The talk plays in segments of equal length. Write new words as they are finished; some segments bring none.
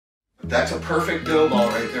That's a perfect dough ball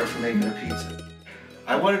right there for making a pizza.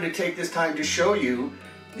 I wanted to take this time to show you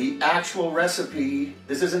the actual recipe.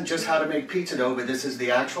 This isn't just how to make pizza dough, but this is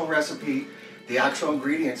the actual recipe, the actual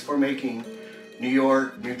ingredients for making New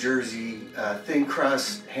York, New Jersey, thin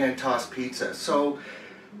crust, hand-tossed pizza. So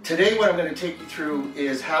today what I'm going to take you through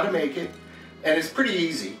is how to make it, and it's pretty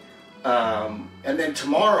easy. And then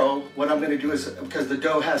tomorrow what I'm going to do is, because the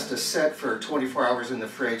dough has to set for 24 hours in the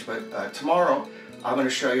fridge, but tomorrow I'm going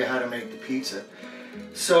to show you how to make the pizza.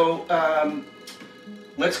 So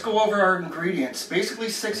let's go over our ingredients. Basically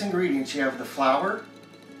 6 ingredients. You have the flour,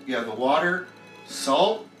 you have the water,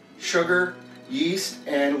 salt, sugar, yeast,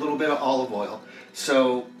 and a little bit of olive oil.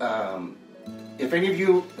 So if any of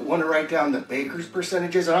you want to write down the baker's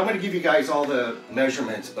percentages, and I'm going to give you guys all the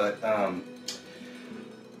measurements, but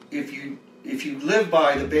if you live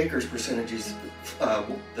by the baker's percentages,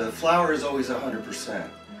 the flour is always 100%.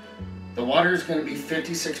 The water is going to be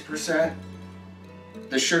 56%.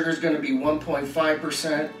 The sugar is going to be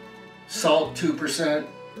 1.5%. Salt 2%.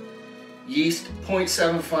 Yeast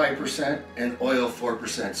 0.75%, and oil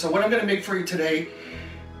 4%. So what I'm going to make for you today,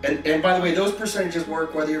 and by the way, those percentages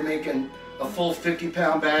work whether you're making a full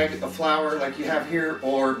 50-pound bag of flour like you have here,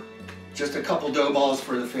 or just a couple dough balls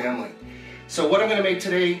for the family. So what I'm going to make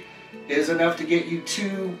today is enough to get you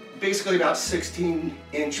to basically about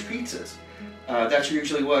 16-inch pizzas. That's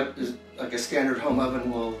usually what is like a standard home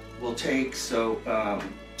oven will take. So,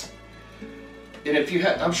 and if you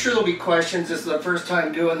have, I'm sure there'll be questions. This is the first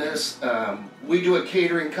time doing this. We do a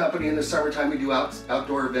catering company in the summertime. We do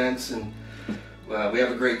outdoor events, and we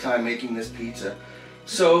have a great time making this pizza.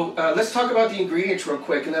 So let's talk about the ingredients real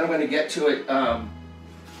quick, and then I'm going to get to it.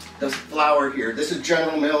 The flour here. This is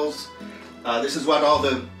General Mills. This is what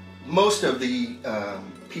most of the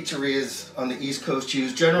pizzerias on the East Coast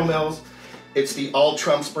use. General Mills. It's the All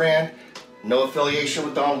Trumps brand. No affiliation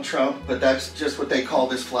with Donald Trump, but that's just what they call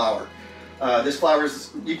this flour. This flour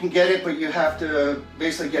is, you can get it, but you have to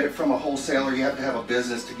basically get it from a wholesaler. You have to have a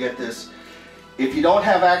business to get this. If you don't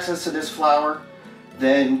have access to this flour,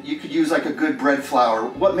 then you could use like a good bread flour.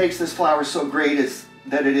 What makes this flour so great is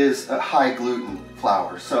that it is a high gluten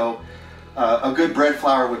flour. So a good bread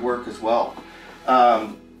flour would work as well.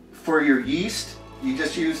 For your yeast, you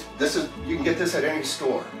just use, you can get this at any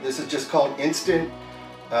store. This is just called instant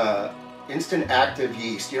active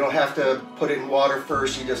yeast. You don't have to put it in water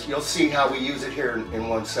first. You'll see how we use it here in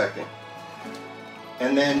 1 second.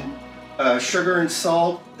 And then sugar and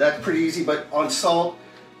salt, that's pretty easy, but on salt,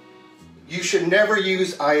 you should never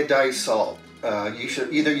use iodized salt. You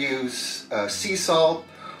should either use sea salt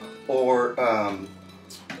or,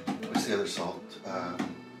 what's the other salt?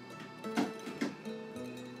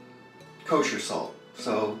 Kosher salt.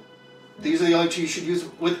 So these are the only two you should use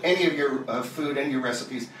with any of your food and your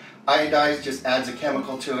recipes. Iodized just adds a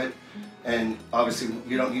chemical to it, and obviously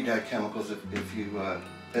you don't need to add chemicals if you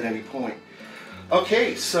at any point.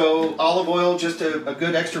 Okay, so olive oil, just a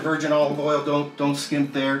good extra virgin olive oil. Don't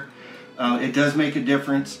skimp there. It does make a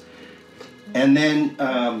difference. And then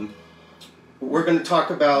we're going to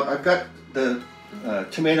talk about, I've got the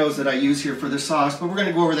tomatoes that I use here for the sauce, but we're going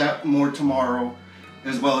to go over that more tomorrow,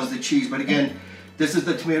 as well as the cheese. But again, this is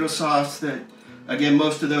the tomato sauce that, again,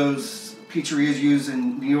 most of those pizzerias use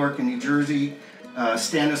in New York and New Jersey.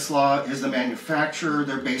 Stanislaw is the manufacturer.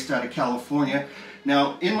 They're based out of California.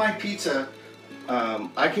 Now, in my pizza,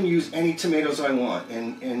 I can use any tomatoes I want.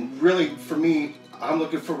 And really, for me, I'm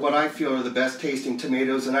looking for what I feel are the best tasting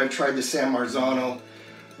tomatoes. And I've tried the San Marzano.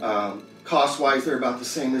 Cost-wise, they're about the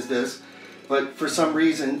same as this. But for some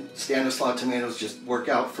reason, Stanislaw tomatoes just work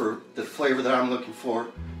out for the flavor that I'm looking for.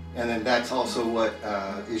 And then that's also what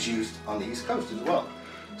is used on the East Coast as well.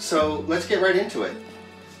 So let's get right into it.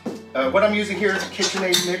 What I'm using here is a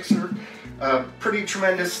KitchenAid mixer. Pretty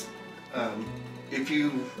tremendous. If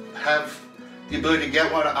you have the ability to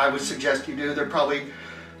get one, I would suggest you do. They're probably,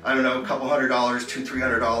 I don't know, a couple $100,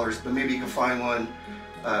 $200-300, but maybe you can find one,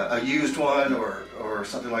 a used one or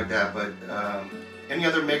something like that. But any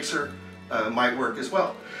other mixer might work as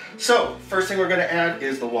well. So first thing we're going to add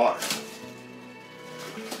is the water.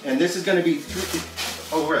 And this is going to be,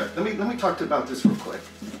 let me talk about this real quick.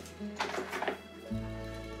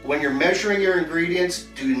 When you're measuring your ingredients,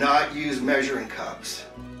 do not use measuring cups.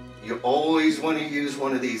 You always want to use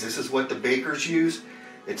one of these. This is what the bakers use.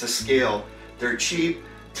 It's a scale. They're cheap,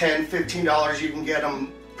 $10, $15. You can get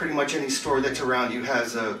them pretty much any store that's around you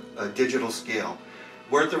has a digital scale.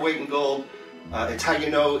 Worth their weight in gold. It's how you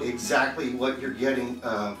know exactly what you're getting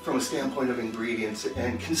from a standpoint of ingredients,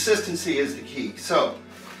 and consistency is the key. So,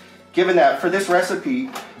 given that, for this recipe,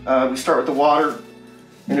 we start with the water.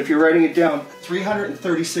 And if you're writing it down,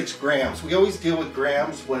 336 grams. We always deal with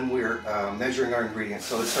grams when we're measuring our ingredients.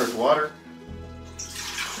 So it starts water.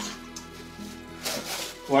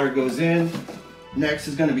 Water goes in. Next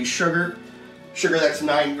is going to be sugar. Sugar, that's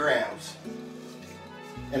 9 grams.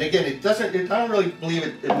 And again, I don't really believe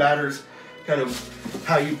it matters kind of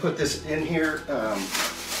how you put this in here.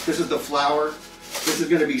 This is the flour. This is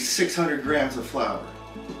going to be 600 grams of flour.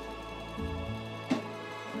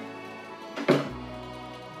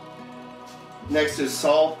 Next is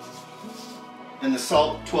salt, and the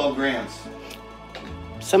salt, 12 grams.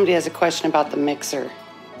 Somebody has a question about the mixer.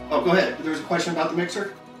 Oh, go ahead. There's a question about the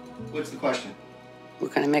mixer? What's the question?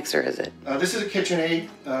 What kind of mixer is it? This is a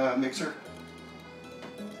KitchenAid mixer.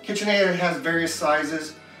 KitchenAid has various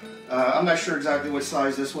sizes. I'm not sure exactly what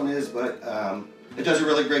size this one is, but it does a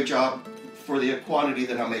really great job for the quantity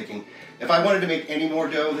that I'm making. If I wanted to make any more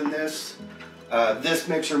dough than this, this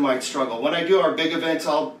mixer might struggle. When I do our big events,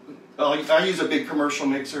 I use a big commercial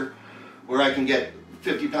mixer where I can get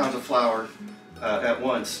 50 pounds of flour at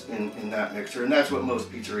once in that mixer, and that's what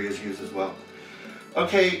most pizzerias use as well.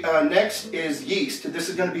 Okay, next is yeast. This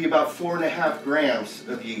is going to be about 4.5 grams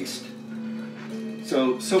of yeast.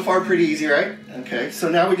 So far pretty easy, right? Okay, so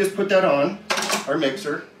now we just put that on our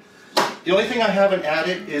mixer. The only thing I haven't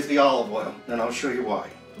added is the olive oil, and I'll show you why.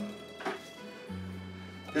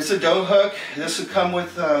 This is a dough hook. This would come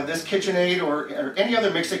with this KitchenAid or any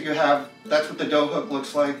other mix that you have. That's what the dough hook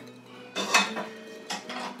looks like.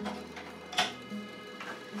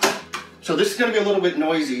 So this is going to be a little bit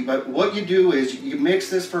noisy, but what you do is you mix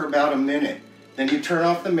this for about a minute. Then you turn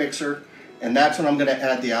off the mixer, and that's when I'm going to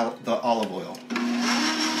add the olive oil.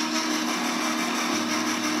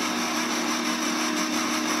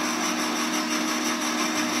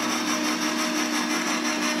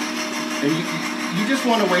 And you just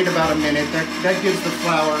want to wait about a minute. That gives the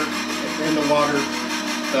flour and the water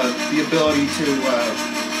the ability to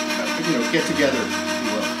get together, if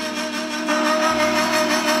you will.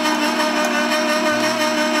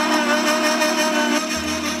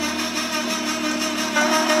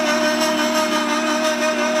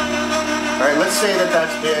 All right, let's say that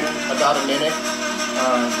that's been about a minute.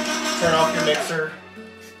 Turn off your mixer,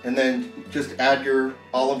 and then just add your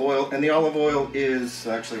olive oil. And the olive oil is,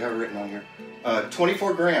 actually I have it written on here,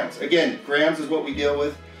 24 grams. Again, grams is what we deal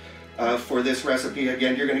with for this recipe.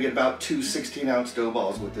 Again, you're going to get about 2 16-ounce dough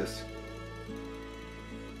balls with this.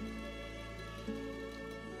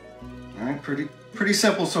 All right, pretty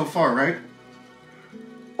simple so far, right?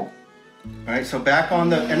 All right, so back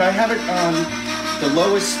on and I have it on the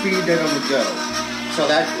lowest speed that it'll go. So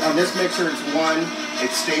that on this mixer it's 1,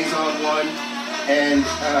 it stays on 1, and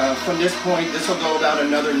from this point this will go about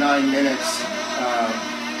another 9 minutes.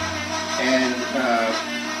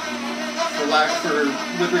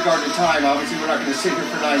 With regard to time, obviously we're not going to sit here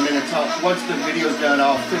for 9 minutes. Once the video's done,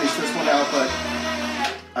 I'll finish this one out. But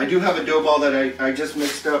I do have a dough ball that I just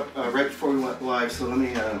mixed up right before we went live. So let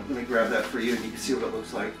me grab that for you, and you can see what it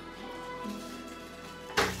looks like.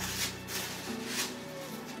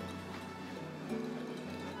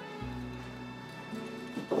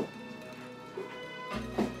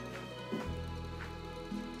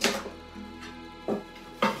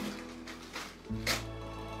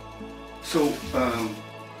 So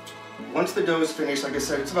once the dough is finished, like I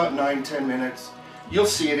said, it's about 9-10 minutes. You'll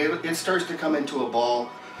see it starts to come into a ball.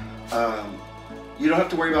 You don't have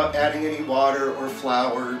to worry about adding any water or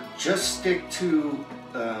flour. Just stick to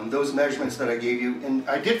those measurements that I gave you. And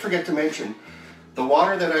I did forget to mention, the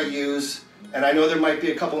water that I use, and I know there might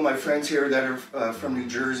be a couple of my friends here that are from New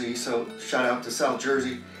Jersey, so shout out to South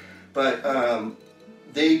Jersey, but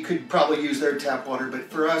they could probably use their tap water. But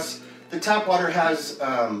for us, the tap water has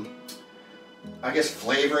I guess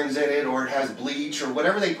flavorings in it, or it has bleach, or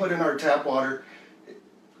whatever they put in our tap water.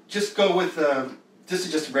 Just go with, this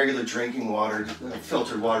is just regular drinking water,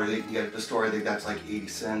 filtered water that you can get at the store. I think that's like 80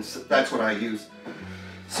 cents. That's what I use.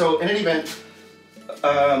 So in any event,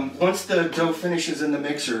 once the dough finishes in the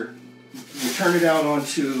mixer, you turn it out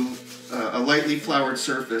onto a lightly floured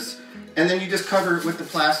surface, and then you just cover it with the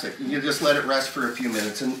plastic. You just let it rest for a few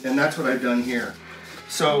minutes, and that's what I've done here.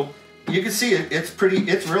 So you can see it's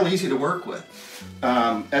real easy to work with.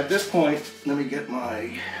 At this point, let me get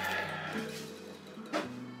where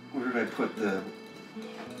did I put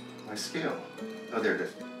my scale? Oh, there it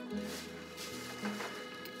is.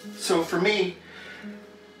 So for me,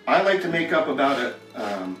 I like to make up about a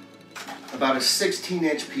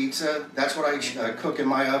 16-inch pizza. That's what I cook in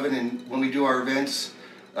my oven, and when we do our events,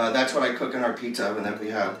 that's what I cook in our pizza oven that we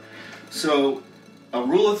have. So a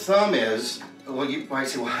rule of thumb is, well, you might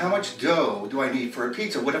say, well, how much dough do I need for a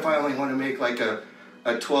pizza? What if I only want to make like a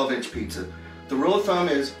 12-inch pizza? the rule of thumb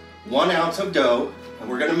is 1 ounce of dough, and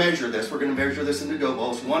we're going to measure this. We're going to measure this into dough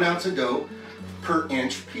balls. 1 ounce of dough per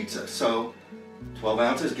inch pizza. So 12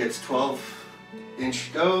 ounces gets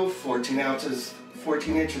 12-inch dough, 14 ounces,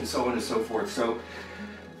 14-inch, and so on and so forth. So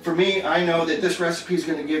for me, I know that this recipe is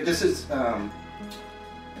going to give, this is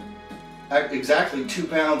exactly 2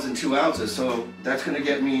 pounds and 2 ounces. So that's going to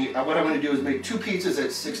get me, what I'm going to do is make 2 pizzas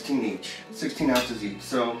at 16 each, 16 ounces each.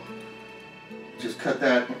 So just cut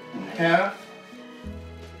that in half.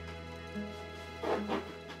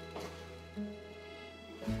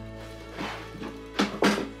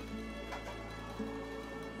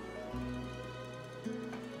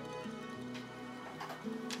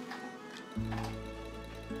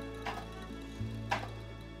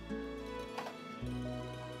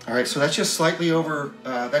 All right, so that's just slightly over,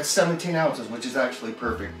 that's 17 ounces, which is actually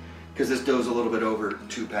perfect because this dough is a little bit over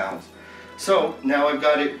 2 pounds. So now I've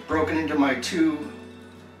got it broken into my 2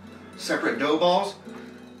 separate dough balls.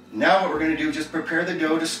 Now what we're going to do is just prepare the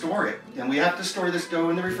dough to store it. And we have to store this dough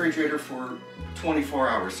in the refrigerator for 24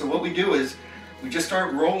 hours. So what we do is we just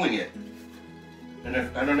start rolling it. And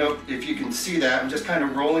I don't know if you can see that. I'm just kind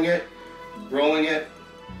of rolling it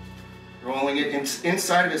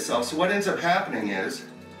inside of itself. So what ends up happening is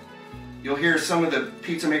you'll hear some of the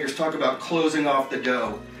pizza makers talk about closing off the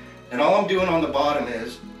dough. And all I'm doing on the bottom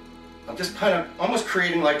is I'm just kind of almost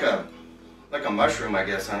creating like a mushroom, I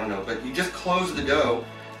guess, I don't know. But you just close the dough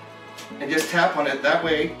and just tap on it. That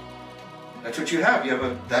way, that's what you have.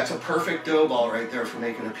 That's a perfect dough ball right there for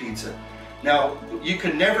making a pizza. Now, you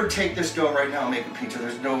can never take this dough right now and make a pizza.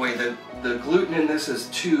 There's no way. The gluten in this is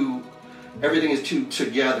everything is too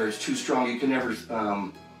together. It's too strong. You can never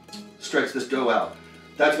stretch this dough out.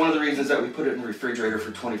 That's one of the reasons that we put it in the refrigerator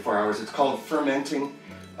for 24 hours. It's called fermenting.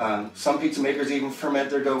 Some pizza makers even ferment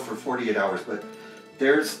their dough for 48 hours. But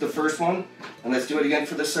there's the first one, and let's do it again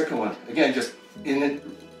for the second one. Again, just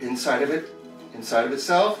inside of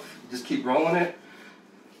itself. Just keep rolling it.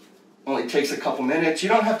 Only takes a couple minutes. You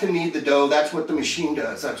don't have to knead the dough. That's what the machine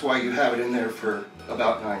does. That's why you have it in there for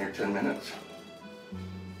about 9 or 10 minutes.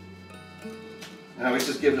 And I always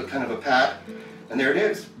just give it kind of a pat, and there it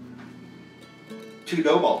is. 2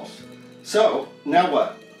 dough balls. So now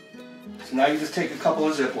what? So now you just take a couple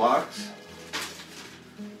of Ziplocs.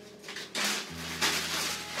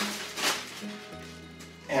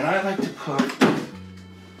 And I like to put,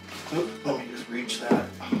 let me just reach that.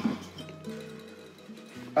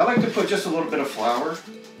 I like to put just a little bit of flour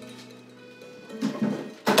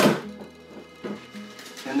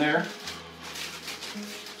in there,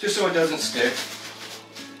 just so it doesn't stick.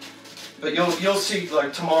 But you'll see,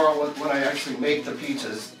 like tomorrow when I actually make the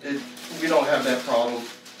pizzas, we don't have that problem.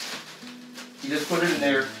 You just put it in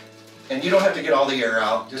there, and you don't have to get all the air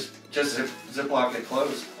out. Just Ziploc it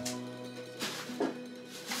closed.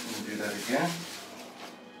 Do that again.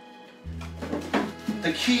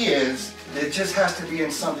 The key is it just has to be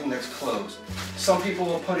in something that's closed. Some people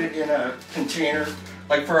will put it in a container,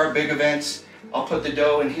 like for our big events. I'll put the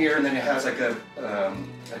dough in here, and then it has like a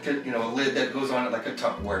lid that goes on it like a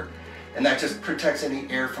Tupperware, and that just protects any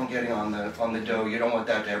air from getting on the dough. You don't want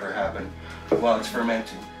that to ever happen while it's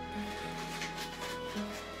fermenting.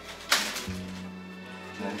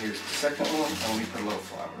 And then here's the second one, and we put a little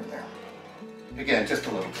flour in there. Again, just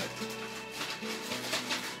a little bit.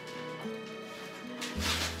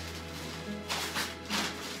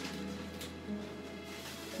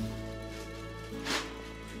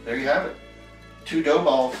 There you have it. 2 dough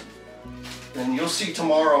balls. And you'll see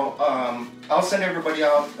tomorrow, I'll send everybody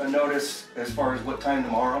out a notice as far as what time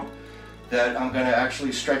tomorrow that I'm going to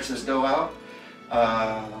actually stretch this dough out,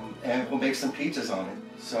 and we'll make some pizzas on it.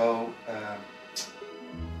 So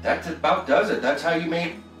that about does it. That's how you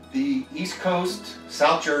make the East Coast,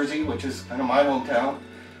 South Jersey, which is kind of my hometown,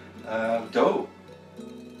 dough.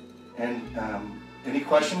 And any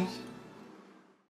questions?